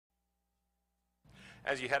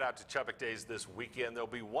As you head out to Chubbuck Days this weekend, there'll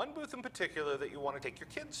be one booth in particular that you want to take your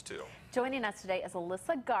kids to. Joining us today is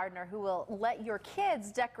Alyssa Gardner, who will let your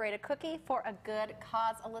kids decorate a cookie for a good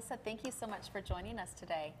cause. Alyssa, thank you so much for joining us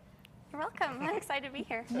today. You're welcome. I'm excited to be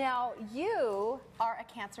here. Now, you are a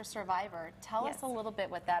cancer survivor. Tell Yes. us a little bit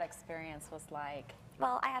what that experience was like.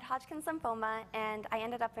 Well, I had Hodgkin's lymphoma, and I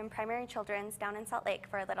ended up in primary children's down in Salt Lake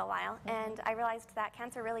for a little while, and I realized that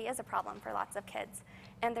cancer really is a problem for lots of kids,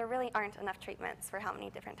 and there really aren't enough treatments for how many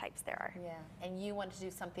different types there are. Yeah, and you wanted to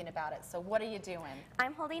do something about it. So what are you doing?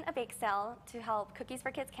 I'm holding a bake sale to help Cookies for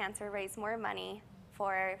Kids Cancer raise more money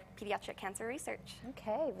for pediatric cancer research.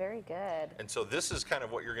 Okay, very good. And so this is kind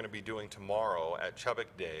of what you're going to be doing tomorrow at Chubbuck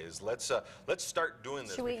Days. Let's start doing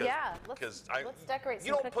this. Should we? Because, Yeah, because let's decorate some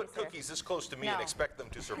you don't cookies put here. cookies this close to me No. and expect them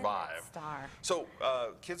to survive. Star. So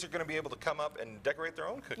kids are going to be able to come up and decorate their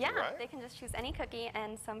own cookie, Yeah, right? they can just choose any cookie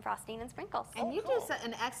and some frosting and sprinkles. And you cool. do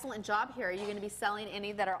an excellent job here. Are you going to be selling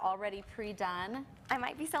any that are already pre-done? I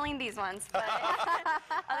might be selling these ones, but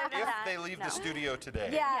other than If that, they leave no. the studio today.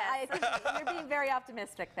 Yeah, Yes. I think you're being very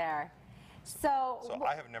optimistic there. So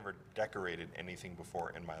I have never decorated anything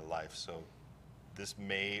before in my life, so this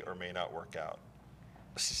may or may not work out.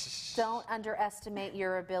 don't underestimate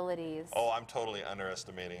your abilities. Oh, I'm totally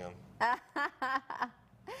underestimating them.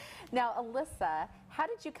 Now, Alyssa, how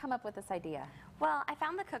did you come up with this idea? Well, I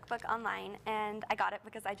found the cookbook online, and I got it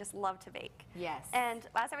because I just love to bake. Yes. And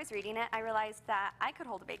as I was reading it, I realized that I could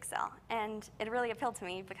hold a bake sale, and it really appealed to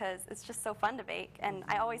me because it's just so fun to bake, and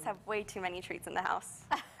I always have way too many treats in the house.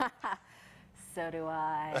 So do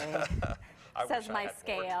I. I Says wish I my had more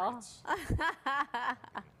scale. treats.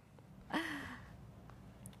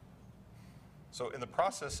 So in the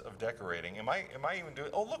process of decorating, am I even doing?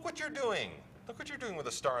 Oh, look what you're doing! Look what you're doing with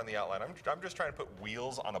a star on the outline. I'm just trying to put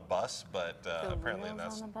wheels on a bus, but The apparently wheels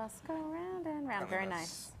that's on the bus go round and round. Very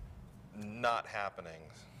nice. Not happening.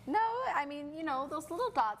 No, I mean, you know, those little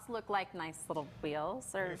dots look like nice little wheels.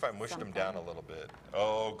 Or Maybe if I mushed them something. down a little bit.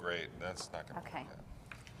 Oh, great! That's not gonna. Okay. Work.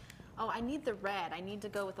 Oh, I need the red. I need to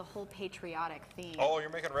go with a whole patriotic theme. Oh, you're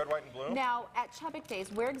making red, white, and blue. Now, at Chubbuck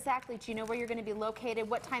Days, where exactly, do you know where you're going to be located?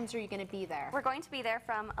 What times are you going to be there? We're going to be there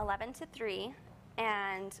from 11 to 3,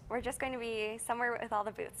 and we're just going to be somewhere with all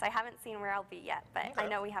the booths. I haven't seen where I'll be yet, but I Okay.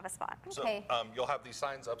 know we have a spot. So Okay. you'll have these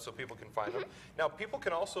signs up so people can find them. Now, people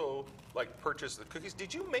can also purchase the cookies.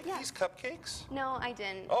 Did you make Yeah. these cupcakes? No, I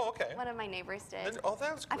didn't. Oh, okay. One of my neighbors did. Oh,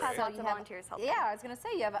 that's I've great. had lots you of have- volunteers helping. Yeah, I was going to say,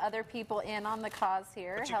 you have other people in on the cause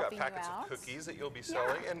here But you got helping you packets out. of cookies that you'll be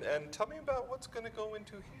selling, and tell me about what's going to go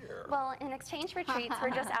into here. Well, in exchange for treats, we're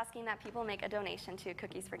just asking that people make a donation to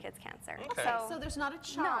Cookies for Kids Cancer. Okay. So there's not a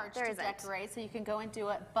charge there to isn't. decorate, so you can go and do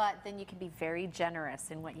it, but then you can be very generous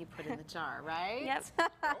in what you put in the jar, right? Yep. Oh,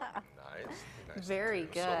 nice. Nice Very to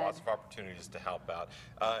do. So good. lots of opportunities to help out.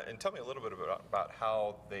 And tell me a little bit about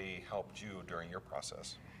how they helped you during your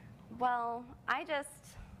process. Well, I just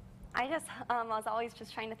was always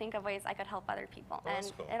just trying to think of ways I could help other people, Oh, that's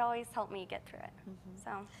and cool. it always helped me get through it.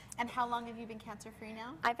 So And how long have you been cancer-free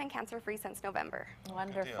now? I've been cancer-free since November.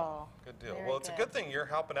 Wonderful. Good deal. Very Well, it's a good thing you're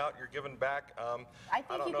helping out. You're giving back. I think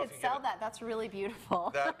don't you know could if sell get it. that. That's really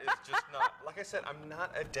beautiful. That is just not, like I said, I'm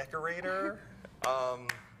not a decorator,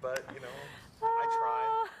 but you know,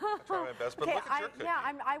 I try my best. But Okay, look at your cookie.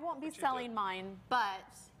 I won't be What you selling did. mine, but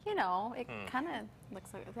you know, it kind of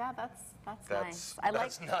looks like that's nice. That's I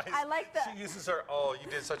nice. I like the. She uses her. Oh, you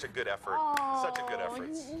did such a good effort. Such a good effort.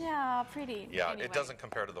 Yeah, pretty. Yeah, Anyway. it doesn't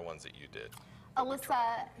compare to the ones that you did.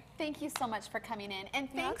 Alyssa, thank you so much for coming in, and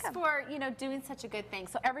thanks welcome. for doing such a good thing.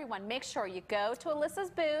 So everyone, make sure you go to Alyssa's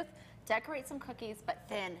booth, decorate some cookies, but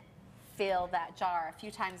then fill that jar a few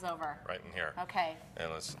times over. Right in here. Okay. And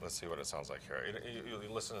let's see what it sounds like here. You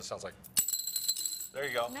listen. It sounds like. There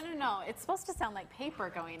you go. No. It's supposed to sound like paper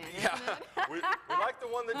going in. Yeah, Isn't it? we like the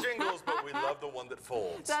one that jingles, but we love the one that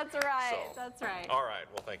folds. That's right. So, That's right. All right.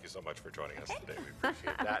 Well, thank you so much for joining us today. We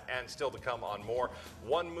appreciate that. And still to come on more,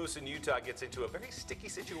 one moose in Utah gets into a very sticky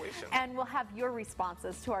situation. And we'll have your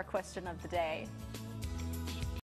responses to our question of the day.